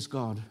they praised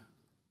God,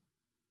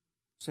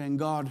 saying,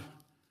 God,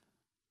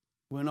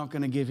 we're not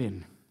going to give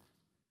in.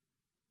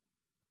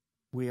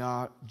 We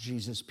are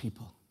Jesus'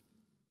 people.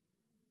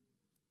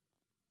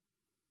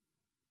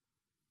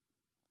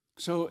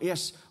 So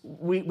yes,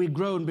 we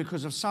groan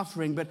because of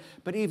suffering,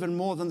 but even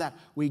more than that,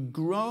 we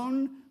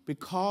groan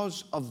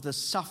because of the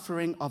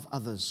suffering of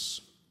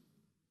others.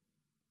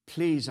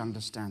 Please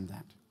understand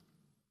that.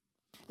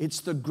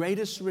 It's the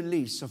greatest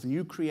release of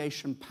new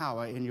creation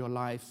power in your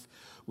life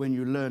when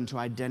you learn to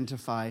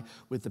identify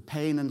with the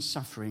pain and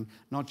suffering,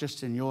 not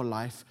just in your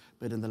life,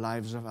 but in the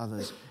lives of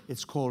others.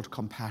 It's called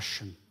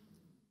compassion.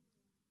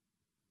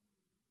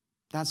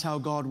 That's how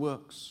God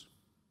works.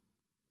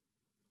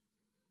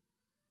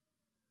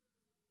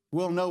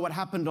 We'll know what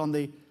happened on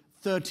the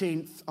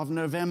 13th of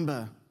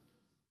November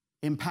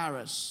in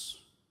Paris.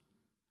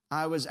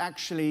 I was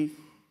actually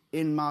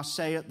in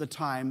Marseille at the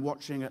time,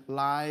 watching it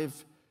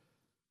live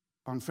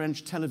on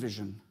French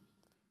television,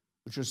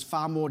 which was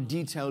far more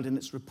detailed in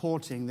its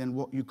reporting than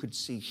what you could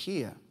see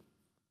here.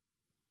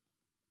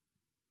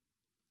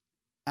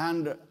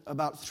 And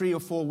about 3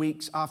 or 4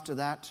 weeks after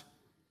that,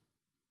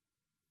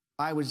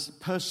 I was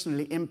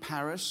personally in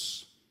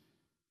Paris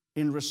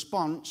in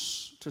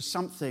response to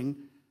something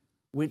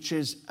which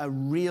is a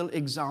real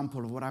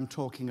example of what I'm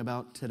talking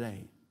about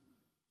today.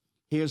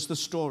 Here's the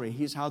story.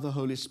 Here's how the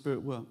Holy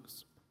Spirit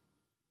works.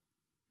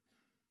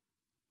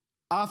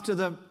 After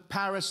the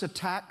Paris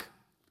attack,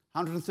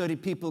 130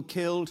 people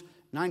killed,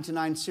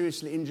 99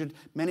 seriously injured,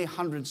 many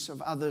hundreds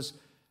of others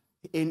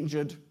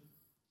injured.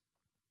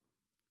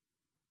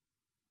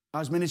 I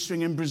was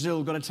ministering in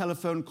Brazil, got a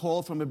telephone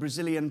call from a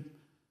Brazilian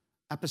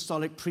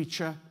apostolic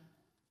preacher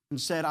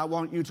and said, I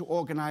want you to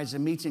organize a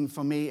meeting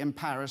for me in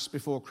Paris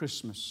before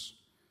Christmas.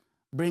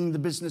 Bring the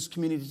business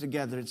community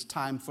together. It's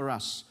time for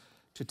us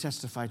to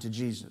testify to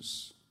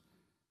Jesus.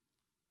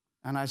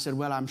 And I said,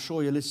 well, I'm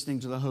sure you're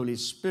listening to the Holy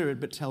Spirit,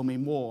 but tell me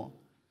more.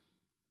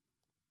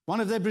 One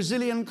of their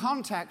Brazilian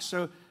contacts,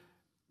 so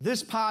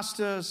this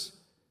pastor's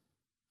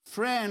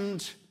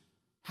friend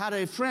had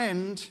a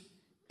friend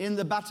in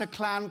the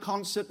Bataclan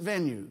concert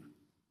venue.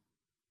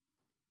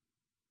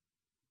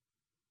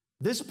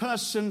 This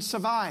person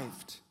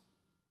survived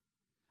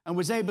and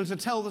was able to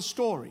tell the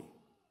story.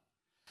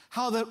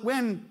 How that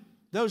when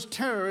those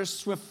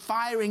terrorists were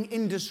firing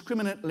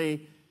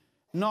indiscriminately,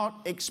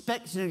 not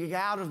expecting to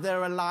get out of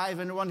there alive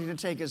and wanting to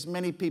take as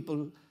many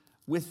people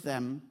with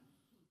them,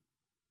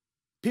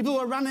 people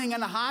were running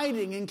and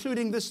hiding,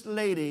 including this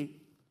lady.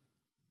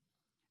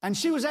 And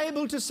she was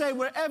able to say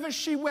wherever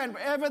she went,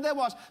 wherever there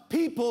was,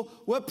 people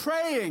were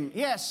praying.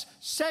 Yes,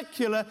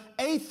 secular,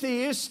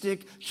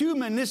 atheistic,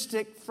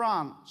 humanistic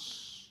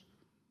France.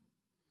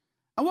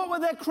 And what were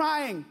they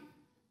crying?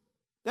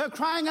 They were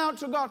crying out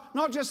to God,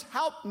 not just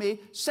help me,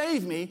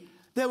 save me.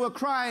 They were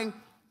crying,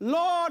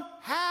 Lord,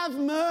 have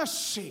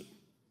mercy.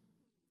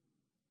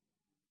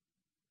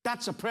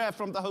 That's a prayer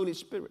from the Holy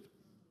Spirit.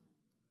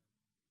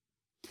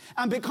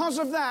 And because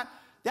of that,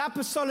 the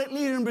apostolic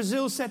leader in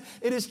Brazil said,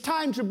 it is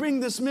time to bring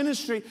this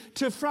ministry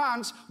to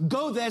France.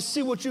 Go there,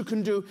 see what you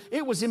can do.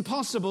 It was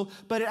impossible,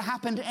 but it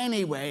happened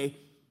anyway.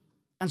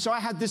 And so I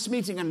had this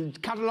meeting,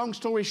 and cut a long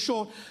story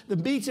short, the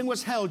meeting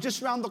was held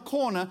just around the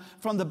corner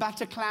from the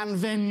Bataclan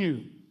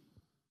venue.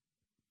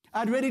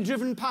 I'd already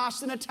driven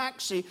past in a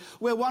taxi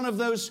where one of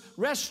those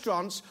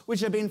restaurants which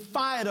had been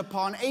fired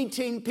upon,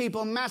 18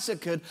 people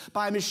massacred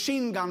by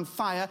machine gun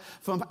fire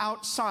from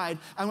outside.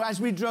 And as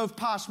we drove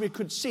past, we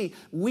could see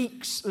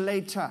weeks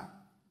later,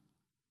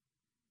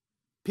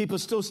 people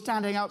still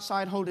standing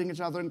outside holding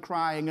each other and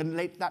crying. And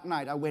late that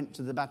night, I went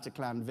to the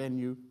Bataclan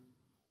venue,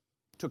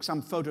 took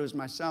some photos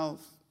myself.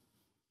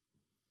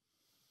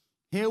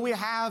 Here we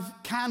have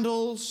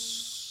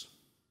candles,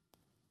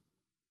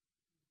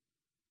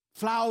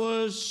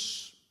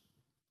 flowers,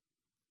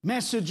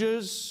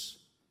 messages,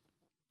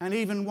 and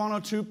even one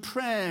or two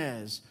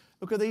prayers.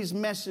 Look at these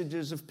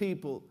messages of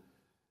people.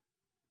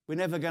 We're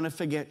never going to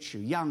forget you,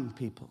 young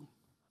people.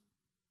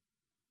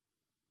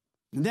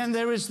 And then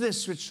there is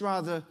this which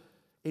rather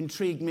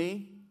intrigued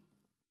me.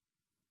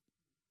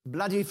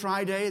 Bloody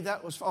Friday,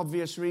 that was for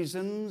obvious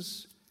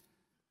reasons.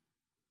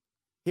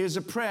 Here's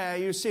a prayer.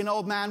 You see an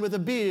old man with a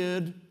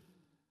beard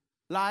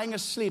lying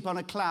asleep on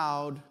a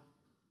cloud.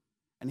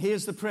 And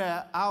here's the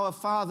prayer. Our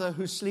Father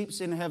who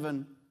sleeps in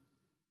heaven,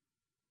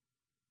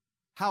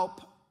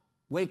 help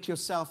wake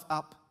yourself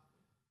up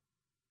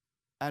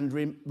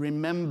and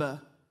remember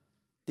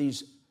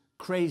these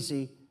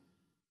crazy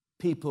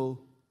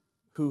people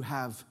who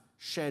have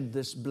shed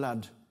this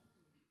blood.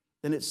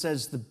 Then it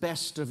says, the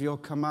best of your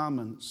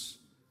commandments,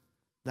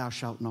 thou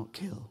shalt not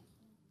kill.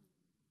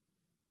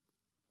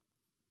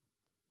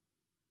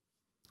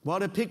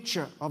 What a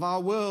picture of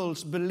our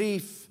world's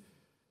belief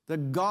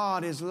that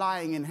God is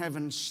lying in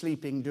heaven,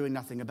 sleeping, doing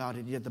nothing about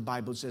it. Yet the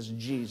Bible says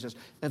Jesus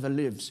ever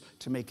lives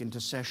to make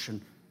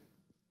intercession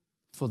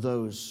for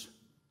those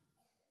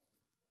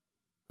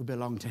who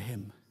belong to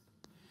him.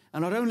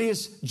 And not only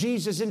is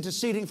Jesus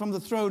interceding from the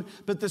throne,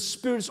 but the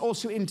Spirit's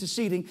also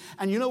interceding.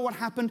 And you know what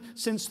happened?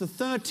 Since the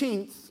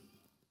 13th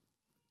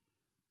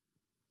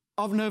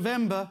of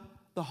November,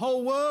 the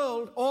whole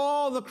world,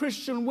 all the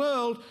Christian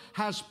world,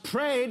 has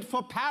prayed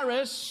for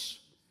Paris,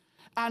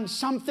 and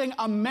something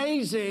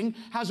amazing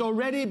has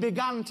already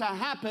begun to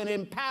happen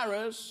in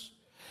Paris.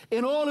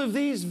 In all of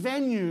these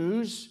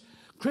venues,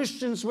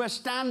 Christians were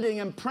standing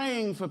and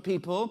praying for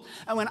people.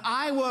 And when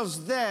I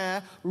was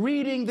there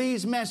reading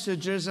these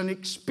messages and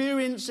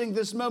experiencing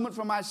this moment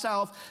for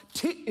myself,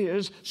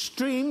 tears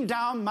streamed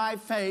down my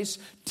face,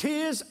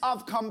 tears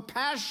of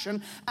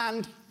compassion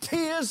and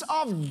tears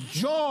of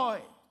joy.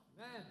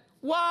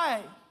 Why?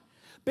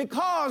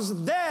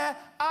 Because there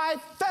I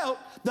felt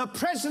the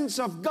presence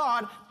of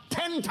God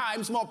 10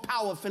 times more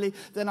powerfully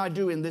than I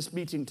do in this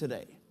meeting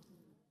today.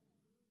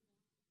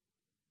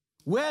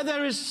 Where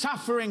there is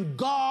suffering,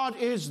 God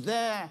is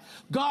there.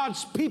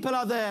 God's people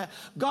are there.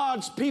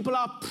 God's people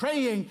are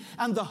praying,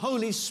 and the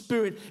Holy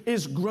Spirit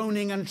is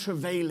groaning and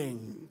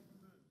travailing.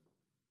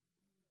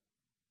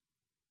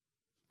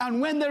 And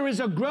when there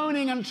is a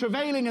groaning and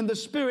travailing in the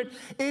Spirit,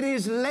 it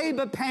is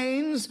labor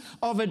pains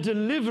of a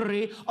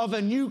delivery of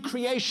a new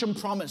creation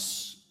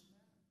promise.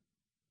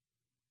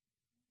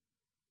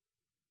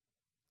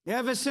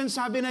 Ever since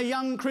I've been a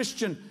young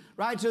Christian,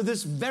 right to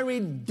this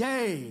very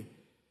day,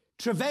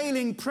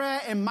 travailing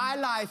prayer in my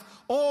life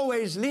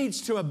always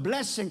leads to a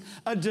blessing,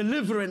 a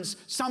deliverance,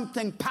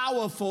 something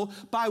powerful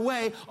by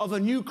way of a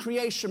new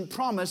creation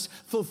promise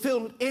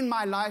fulfilled in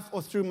my life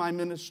or through my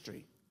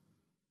ministry.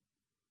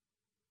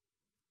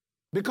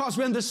 Because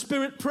when the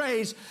Spirit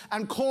prays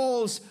and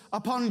calls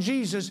upon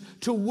Jesus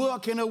to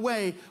work in a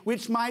way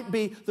which might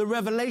be the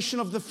revelation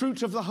of the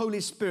fruit of the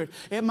Holy Spirit,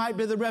 it might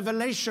be the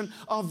revelation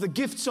of the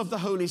gifts of the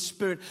Holy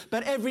Spirit,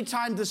 but every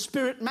time the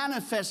Spirit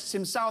manifests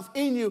himself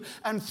in you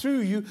and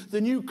through you,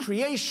 the new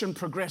creation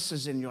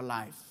progresses in your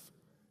life.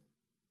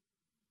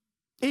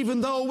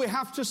 Even though we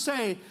have to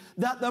say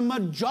that the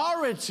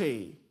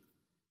majority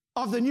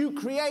of the new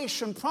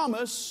creation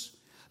promise,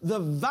 the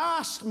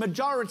vast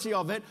majority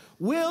of it,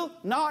 will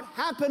not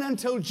happen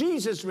until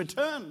Jesus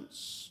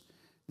returns.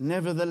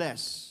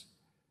 Nevertheless,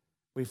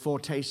 we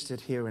foretaste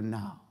it here and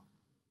now.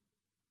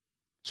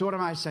 So what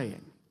am I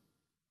saying?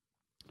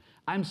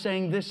 I'm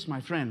saying this, my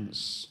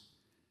friends.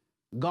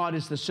 God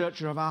is the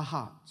searcher of our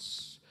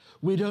hearts.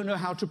 We don't know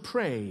how to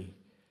pray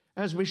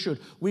as we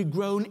should. We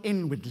groan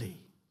inwardly.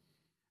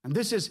 And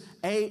this is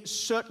a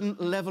certain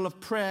level of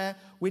prayer,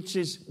 which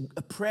is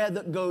a prayer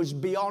that goes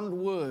beyond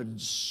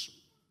words.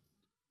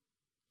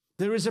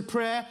 There is a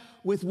prayer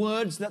with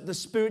words that the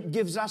Spirit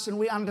gives us and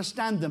we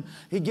understand them.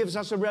 He gives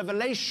us a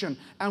revelation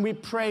and we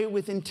pray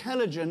with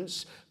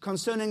intelligence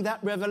concerning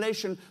that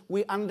revelation.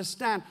 We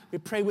understand. We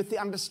pray with the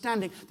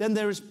understanding. Then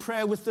there is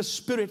prayer with the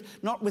Spirit,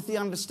 not with the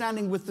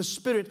understanding, with the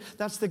Spirit.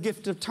 That's the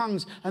gift of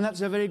tongues, and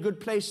that's a very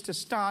good place to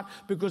start,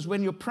 because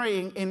when you're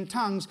praying in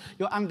tongues,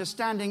 your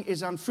understanding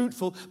is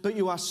unfruitful, but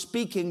you are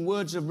speaking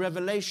words of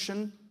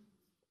revelation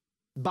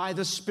by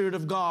the Spirit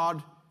of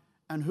God.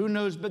 And who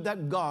knows but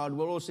that God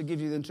will also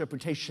give you the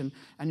interpretation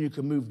and you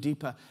can move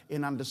deeper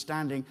in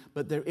understanding.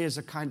 But there is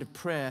a kind of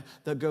prayer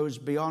that goes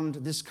beyond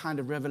this kind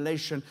of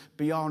revelation,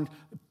 beyond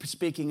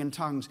speaking in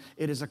tongues.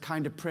 It is a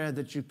kind of prayer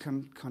that you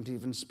can't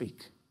even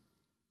speak.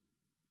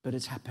 But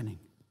it's happening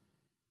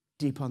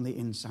deep on the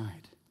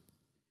inside.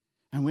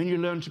 And when you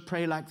learn to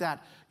pray like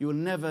that, you will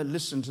never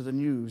listen to the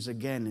news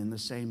again in the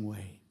same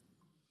way.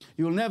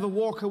 You will never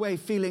walk away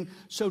feeling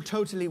so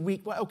totally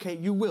weak. Well, okay,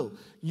 you will.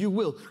 You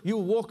will. You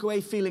will walk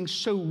away feeling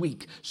so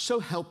weak,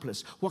 so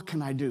helpless. What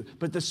can I do?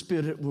 But the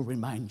Spirit will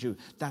remind you,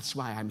 that's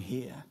why I'm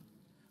here.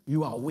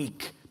 You are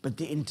weak, but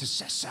the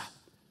intercessor,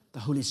 the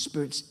Holy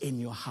Spirit's in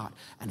your heart,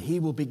 and he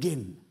will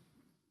begin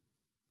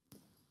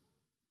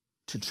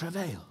to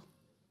travail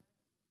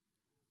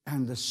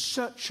And the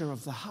searcher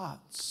of the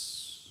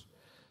hearts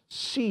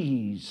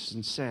sees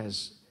and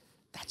says,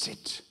 that's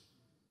it.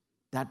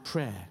 That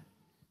prayer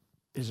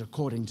is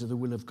according to the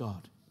will of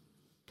God.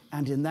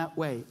 And in that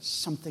way,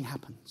 something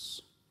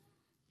happens.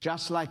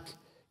 Just like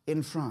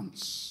in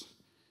France,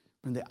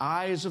 when the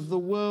eyes of the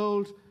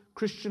world,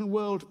 Christian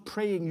world,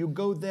 praying, you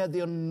go there,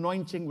 the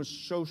anointing was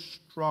so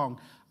strong.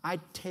 I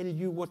tell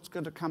you what's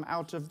going to come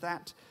out of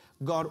that.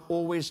 God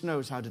always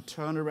knows how to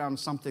turn around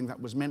something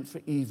that was meant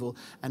for evil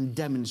and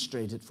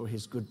demonstrate it for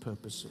his good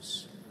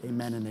purposes.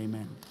 Amen and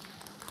amen.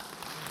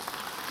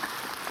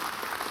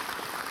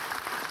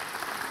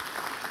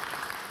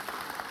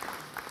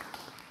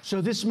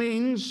 So this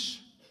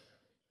means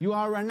you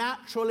are a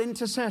natural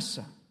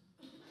intercessor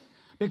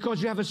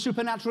because you have a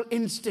supernatural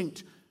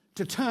instinct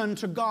to turn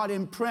to God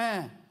in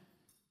prayer,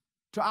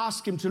 to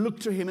ask him, to look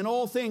to him in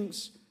all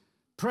things.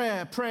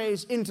 Prayer,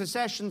 praise,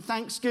 intercession,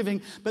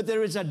 thanksgiving. But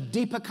there is a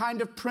deeper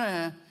kind of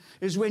prayer,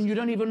 is when you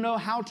don't even know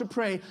how to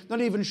pray,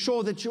 not even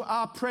sure that you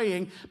are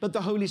praying, but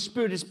the Holy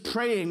Spirit is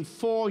praying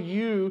for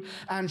you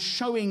and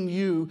showing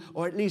you,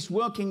 or at least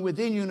working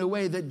within you in a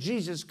way that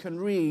Jesus can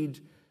read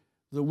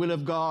the will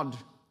of God.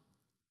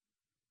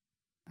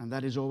 And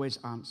that is always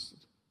answered.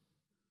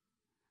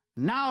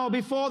 Now,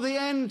 before the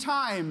end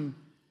time,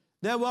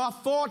 there are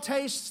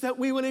foretastes that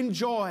we will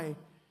enjoy.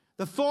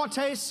 The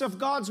foretastes of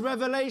God's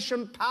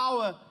revelation,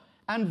 power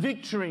and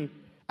victory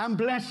and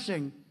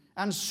blessing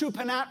and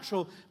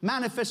supernatural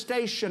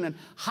manifestation and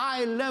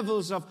high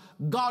levels of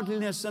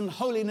godliness and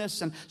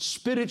holiness and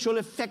spiritual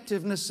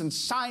effectiveness and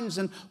signs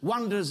and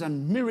wonders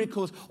and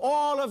miracles.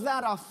 All of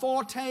that are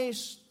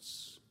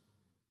foretastes.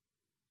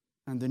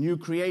 And the new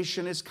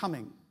creation is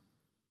coming.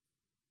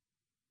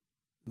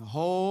 The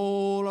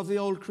whole of the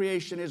old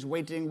creation is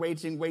waiting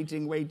with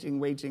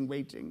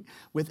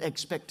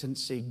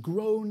expectancy,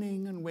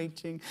 groaning and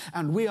waiting.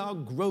 And we are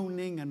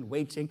groaning and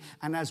waiting.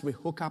 And as we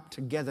hook up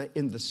together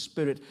in the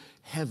Spirit,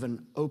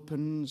 heaven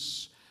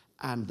opens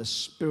and the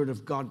Spirit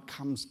of God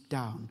comes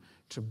down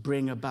to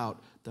bring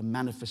about the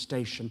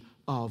manifestation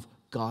of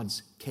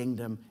God's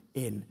kingdom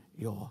in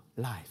your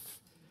life.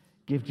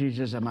 Give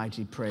Jesus a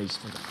mighty praise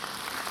for that.